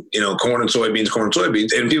same, corn and soybeans,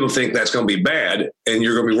 and people think that's going to be bad, and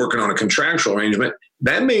you're going to be working on a contractual arrangement.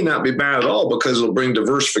 That may not be bad at all because it'll bring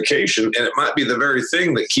diversification, and it might be the very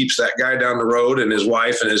thing that keeps that guy down the road and his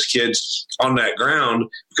wife and his kids on that ground,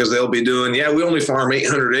 because they'll be doing, we only farm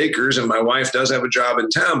 800 acres and my wife does have a job in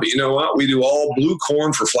town, but you know what? We do all blue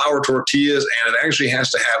corn for flour tortillas, and it actually has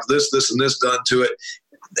to have this, and this done to it.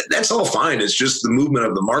 That's all fine. It's just the movement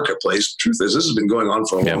of the marketplace. Truth is, this has been going on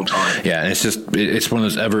for a long time. Yeah, and it's one of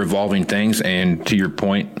those ever evolving things. And to your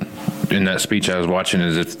point in that speech I was watching,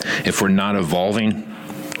 is if we're not evolving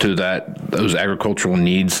to those agricultural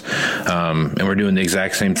needs, and we're doing the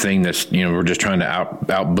exact same thing, that's we're just trying to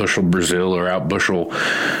out bushel Brazil or out bushel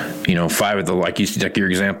five of the, like your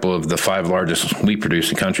example of the 5 largest wheat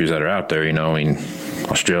producing countries that are out there,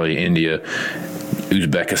 Australia, India,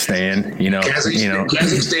 Uzbekistan,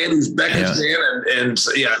 Kazakhstan, Uzbekistan, and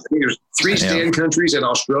I think there's 3 stand countries in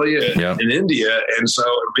Australia and India, and so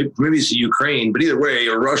maybe it's Ukraine, but either way,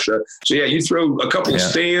 or Russia. So you throw a couple of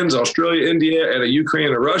stands, Australia, India, and a Ukraine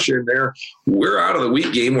and a Russia in there, we're out of the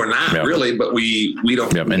wheat game. We're not really, but we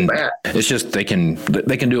don't feel bad. It's just they can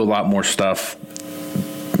do a lot more stuff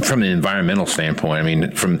from an environmental standpoint. I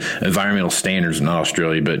mean, from environmental standards, not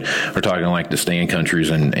Australia, but we're talking like the stand countries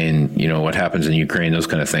and what happens in Ukraine, those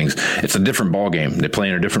kind of things. It's a different ball game. They play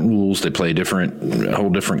under different rules. They play whole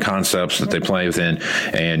different concepts that they play within,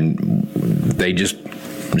 and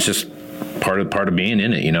it's just part of being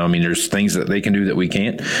in it. I mean, there's things that they can do that we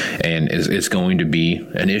can't, and it's going to be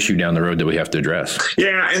an issue down the road that we have to address.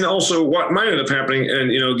 Yeah, and also what might end up happening, and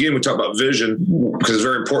again, we talk about vision because it's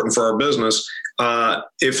very important for our business.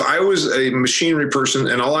 If I was a machinery person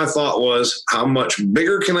and all I thought was how much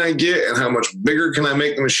bigger can I get and how much bigger can I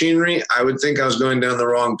make the machinery, I would think I was going down the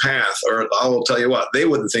wrong path. Or I will tell you what, they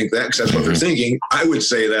wouldn't think that because that's what they're thinking. I would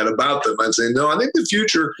say that about them. I'd say, no, I think the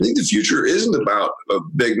future isn't about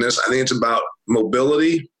bigness. I think it's about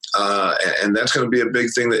mobility. And that's going to be a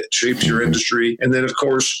big thing that shapes your industry. And then, of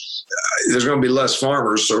course, there's going to be less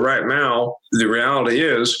farmers. So right now, the reality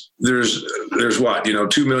is there's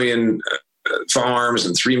 2 million farms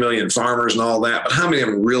and 3 million farmers and all that, but how many of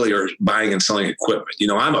them really are buying and selling equipment?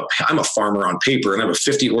 I'm a farmer on paper, and I have a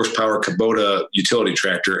 50 horsepower Kubota utility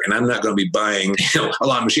tractor, and I'm not going to be buying a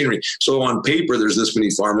lot of machinery. So on paper, there's this many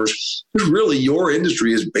farmers. Really, your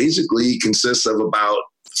industry consists of about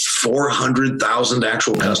 400,000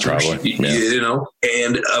 actual customers,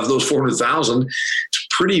 and of those 400,000, it's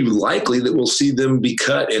pretty likely that we'll see them be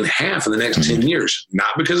cut in half in the next 10 years, not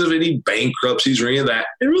because of any bankruptcies or any of that.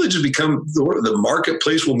 It really just become the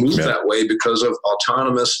marketplace will move that way because of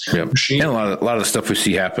autonomous machines. And a lot of the stuff we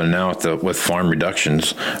see happen now with farm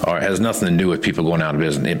reductions has nothing to do with people going out of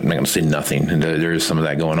business. I'm not going to say nothing. There is some of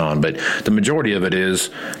that going on, but the majority of it is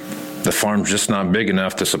the farm's just not big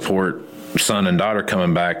enough to support son and daughter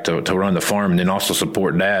coming back to run the farm, and then also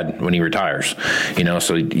support dad when he retires.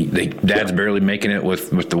 So dad's barely making it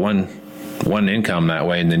with the one income that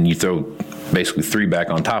way, and then you throw basically 3 back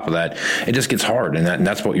on top of that. It just gets hard, and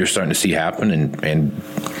that's what you're starting to see happen, and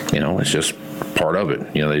it's just part of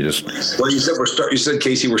it. They just. Well, you said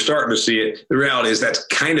Casey, we're starting to see it. The reality is that's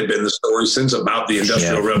kind of been the story since about the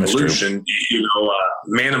Industrial Revolution.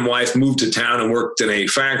 Man and wife moved to town and worked in a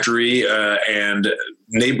factory, and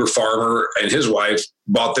neighbor farmer and his wife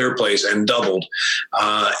bought their place and doubled.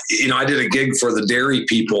 I did a gig for the dairy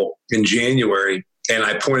people in January, and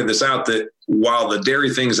I pointed this out that while the dairy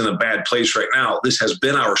thing's in a bad place right now, this has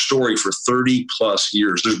been our story for 30 plus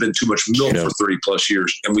years. There's been too much milk for 30 plus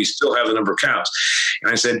years, and we still have the number of cows.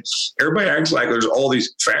 And I said, everybody acts like there's all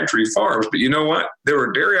these factory farms, but you know what? There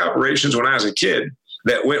were dairy operations when I was a kid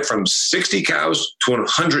that went from 60 cows to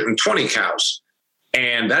 120 cows.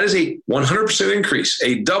 And that is a 100% increase,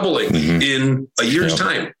 a doubling in a year's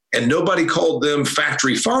time. And nobody called them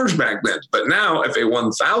factory farms back then. But now, if a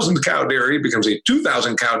 1,000 cow dairy becomes a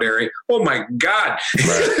 2,000 cow dairy, oh my God.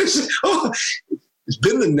 Right. It's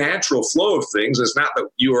been the natural flow of things. It's not that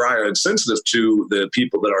you or I are insensitive to the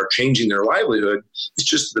people that are changing their livelihood. It's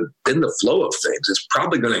just been the flow of things. It's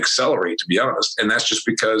probably going to accelerate, to be honest. And that's just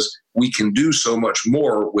because we can do so much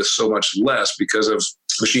more with so much less because of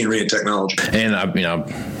machinery and technology. And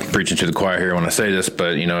preaching to the choir here when I say this,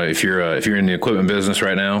 but if you're in the equipment business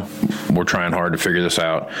right now, we're trying hard to figure this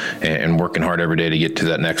out and working hard every day to get to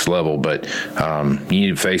that next level. But you need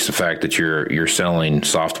to face the fact that you're selling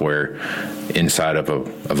software inside of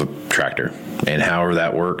a tractor, and however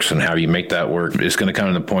that works and how you make that work, it's going to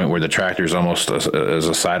come to the point where the tractor is almost as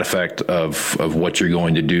a side effect of what you're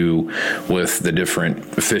going to do with the different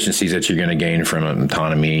efficiencies that you're going to gain from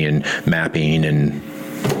autonomy and mapping and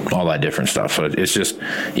all that different stuff. So it's just,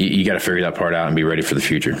 you got to figure that part out and be ready for the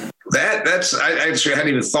future. I actually hadn't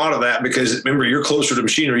even thought of that, because remember, you're closer to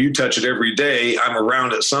machinery. You touch it every day. I'm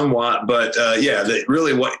around it somewhat, but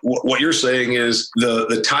really what you're saying is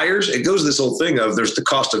the tires, it goes this whole thing of there's the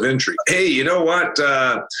cost of entry. Hey, you know what?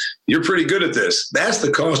 You're pretty good at this. That's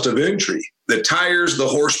the cost of entry. The tires, the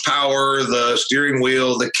horsepower, the steering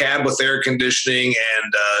wheel, the cab with air conditioning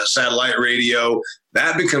and satellite radio,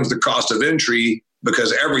 that becomes the cost of entry,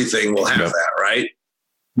 because everything will have that, right?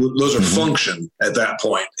 Those are function at that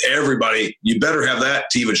point. Everybody, you better have that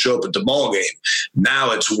to even show up at the ball game.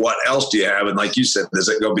 Now it's what else do you have? And like you said, is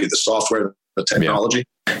it going to be the software, the technology?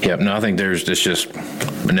 Yeah. No, I think it's just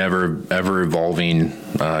an ever evolving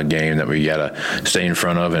game that we got to stay in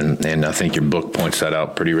front of. And I think your book points that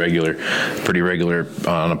out pretty regular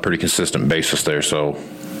on a pretty consistent basis there. So,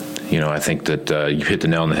 I think that you hit the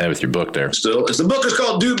nail on the head with your book there. The book is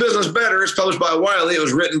called Do Business Better. It's published by Wiley. It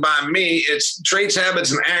was written by me. It's traits,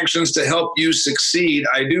 habits, and actions to help you succeed.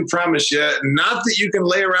 I do promise you, not that you can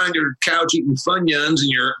lay around your couch eating Funyuns in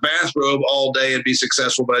your bathrobe all day and be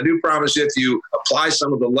successful, but I do promise you, if you apply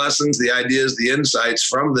some of the lessons, the ideas, the insights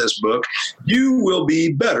from this book, you will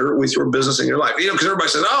be better with your business and your life. Because everybody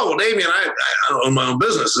says, oh, well, Damien, I don't own my own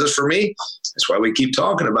business. Is this for me? That's why we keep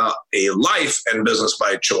talking about a life and business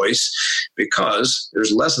by choice, because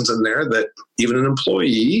there's lessons in there that even an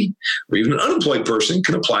employee or even an unemployed person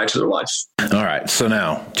can apply to their life. All right. So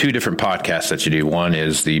now, two different podcasts that you do. One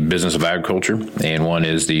is the Business of Agriculture, and one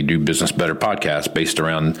is the Do Business Better podcast, based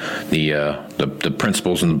around the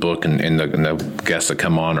principles in the book, and the guests that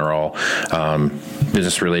come on are all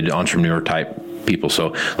business-related, entrepreneur-type people. So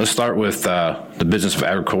let's start with the Business of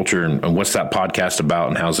Agriculture, and what's that podcast about,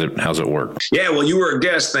 and how's it work? Yeah, well, you were a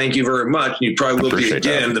guest. Thank you very much. You probably will be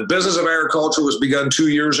again. The Business of Agriculture was begun 2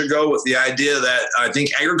 years ago with the idea that I think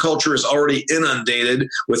agriculture is already inundated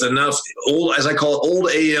with enough old, as I call it, old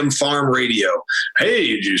AM farm radio. Hey,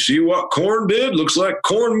 did you see what corn did? Looks like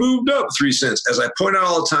corn moved up 3 cents. As I point out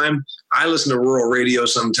all the time, I listen to rural radio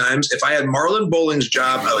sometimes. If I had Marlon Bowling's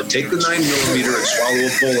job, I would take the 9mm and swallow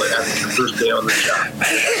a bullet after the first day on the job.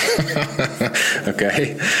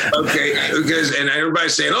 Okay. Because, and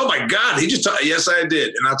everybody's saying, oh my God, he just talked. Yes, I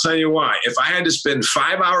did. And I'll tell you why. If I had to spend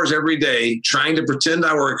 5 hours every day trying to pretend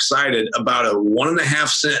I were excited about a 1.5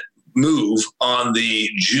 cent move on the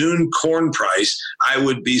June corn price, I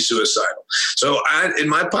would be suicidal. So in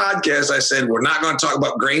my podcast, I said, we're not going to talk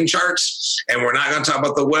about grain charts, and we're not going to talk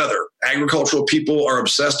about the weather. Agricultural people are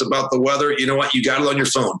obsessed about the weather. You know what? You got it on your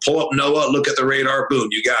phone. Pull up NOAA, look at the radar, boom,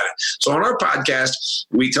 you got it. So on our podcast,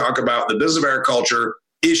 we talk about the business of agriculture,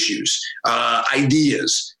 issues,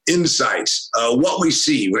 ideas, insights, what we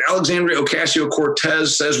see. When Alexandria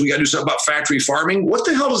Ocasio-Cortez says we got to do something about factory farming, what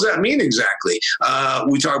the hell does that mean exactly?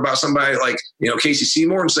 We talk about somebody like Casey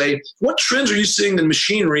Seymour and say, what trends are you seeing in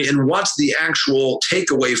machinery, and what's the actual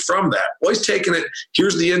takeaway from that? Always taking it,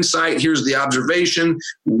 here's the insight, here's the observation,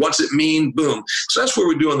 what's it mean, boom. So that's what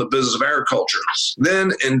we do on the Business of Agriculture.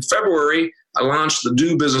 Then in February, I launched the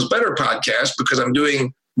Do Business Better podcast, because I'm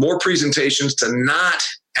doing more presentations to not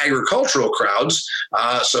agricultural crowds.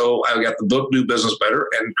 So I got the book Do Business Better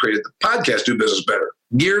and created the podcast Do Business Better,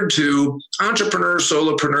 geared to entrepreneurs,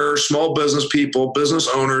 solopreneurs, small business people, business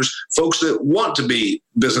owners, folks that want to be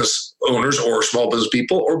business owners or small business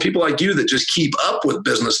people, or people like you that just keep up with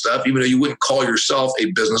business stuff, even though you wouldn't call yourself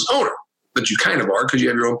a business owner. But you kind of are, because you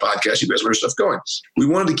have your own podcast, you have your stuff going. We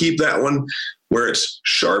wanted to keep that one where it's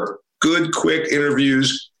sharp, good, quick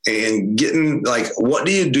interviews, and getting like, what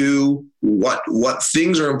do you do? What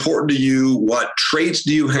things are important to you? What traits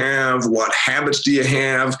do you have? What habits do you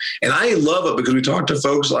have? And I love it, because we talk to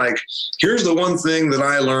folks like, here's the one thing that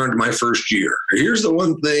I learned my first year. Or here's the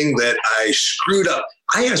one thing that I screwed up.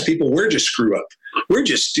 I ask people, where'd you screw up? Where'd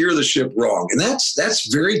you steer the ship wrong? And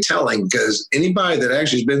that's very telling, because anybody that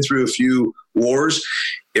actually has been through a few wars,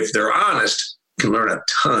 if they're honest, can learn a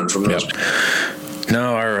ton from those.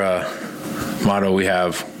 No, our motto we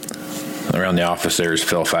have around the office areas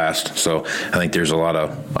fill fast. So I think there's a lot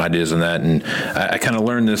of ideas in that. And I kind of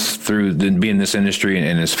learned this through being in this industry,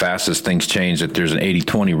 and as fast as things change, that there's an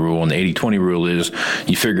 80-20 rule. And the 80-20 rule is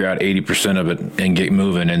you figure out 80% of it and get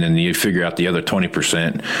moving, and then you figure out the other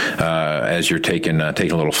 20% as you're taking a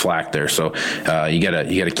little flack there. So you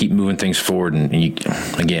gotta keep moving things forward. And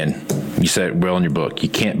you said it well in your book. You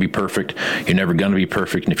can't be perfect. You're never going to be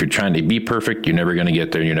perfect. And if you're trying to be perfect, you're never going to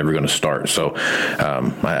get there. You're never going to start. So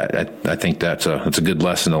I think that's a good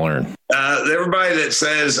lesson to learn. Everybody that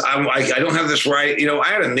says I don't have this right, I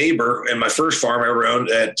had a neighbor in my first farm I ever owned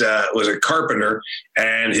that was a carpenter,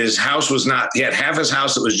 and his house was not. He had half his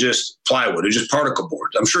house that was just plywood, it was just particle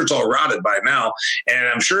board. I'm sure it's all rotted by now, and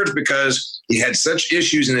I'm sure it's because he had such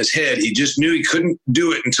issues in his head. He just knew he couldn't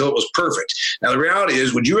do it until it was perfect. Now the reality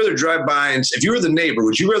is, would you rather drive by and if you were the neighbor,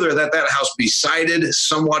 would you rather that house be sided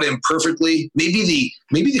somewhat imperfectly? Maybe the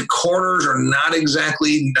corners are not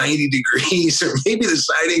exactly 90 degrees, or maybe the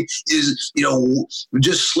siding is,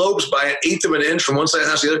 just slopes by an eighth of an inch from one side of the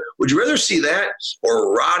house to the other. Would you rather see that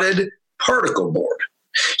or rotted particle board?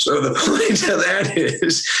 So the point of that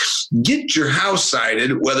is, get your house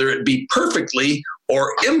sided, whether it be perfectly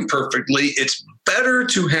or imperfectly. It's better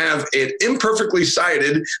to have it imperfectly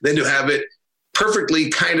sided than to have it perfectly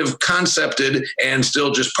kind of concepted and still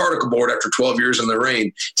just particle board after 12 years in the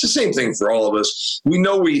rain. It's the same thing for all of us. We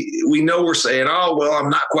know we're saying, oh, well, I'm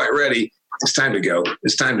not quite ready. It's time to go.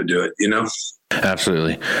 It's time to do it,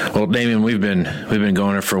 Absolutely. Well, Damien, we've been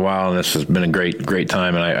going here for a while, and this has been a great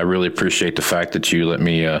time. And I really appreciate the fact that you let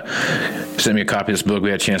me send me a copy of this book. We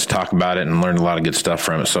had a chance to talk about it and learned a lot of good stuff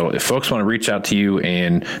from it. So if folks want to reach out to you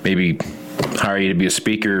and maybe hire you to be a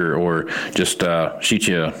speaker, or just shoot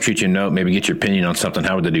you a note, maybe get your opinion on something,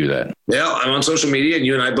 how would they do that? Yeah, I'm on social media, and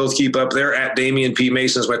you and I both keep up there. At Damien P.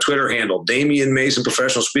 Mason is my Twitter handle. Damien Mason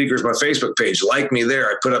Professional Speaker is my Facebook page. Like me there.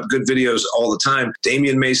 I put up good videos all the time.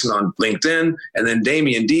 Damien Mason on LinkedIn, and then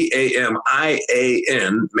Damien, Damian,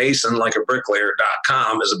 Mason, like a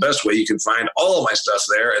bricklayer.com is the best way. You can find all of my stuff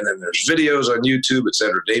there, and then there's videos on YouTube,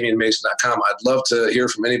 etc. DamianMason.com. I'd love to hear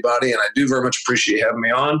from anybody, and I do very much appreciate having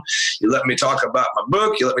me on. You let me talk about my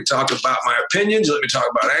book. You let me talk about my opinions. You let me talk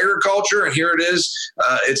about agriculture, and here it is.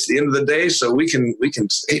 It's the end of the day, so we did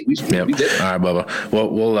it. All right, Bubba. Well,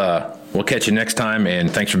 we'll catch you next time, and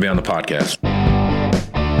thanks for being on the podcast.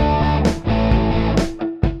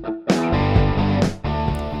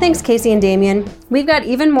 Thanks, Casey and Damien. We've got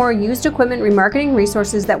even more used equipment remarketing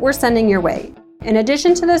resources that we're sending your way. In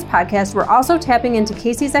addition to this podcast, we're also tapping into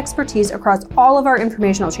Casey's expertise across all of our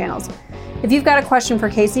informational channels. If you've got a question for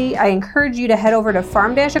Casey, I encourage you to head over to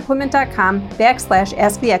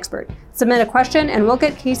farm-equipment.com/asktheexpert. Submit a question, and we'll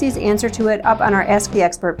get Casey's answer to it up on our Ask the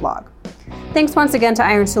Expert blog. Thanks once again to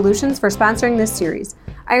Iron Solutions for sponsoring this series.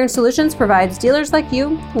 Iron Solutions provides dealers like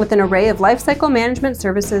you with an array of lifecycle management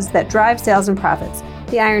services that drive sales and profits.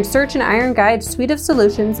 The Iron Search and Iron Guide suite of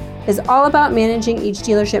solutions is all about managing each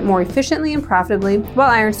dealership more efficiently and profitably, while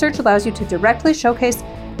Iron Search allows you to directly showcase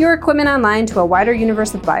your equipment online to a wider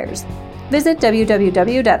universe of buyers. Visit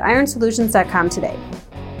www.ironsolutions.com today.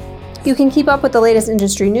 You can keep up with the latest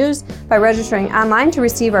industry news by registering online to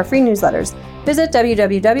receive our free newsletters. Visit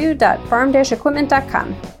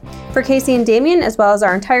www.farm-equipment.com. For Casey and Damien, as well as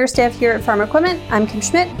our entire staff here at Farm Equipment, I'm Kim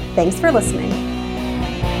Schmidt. Thanks for listening.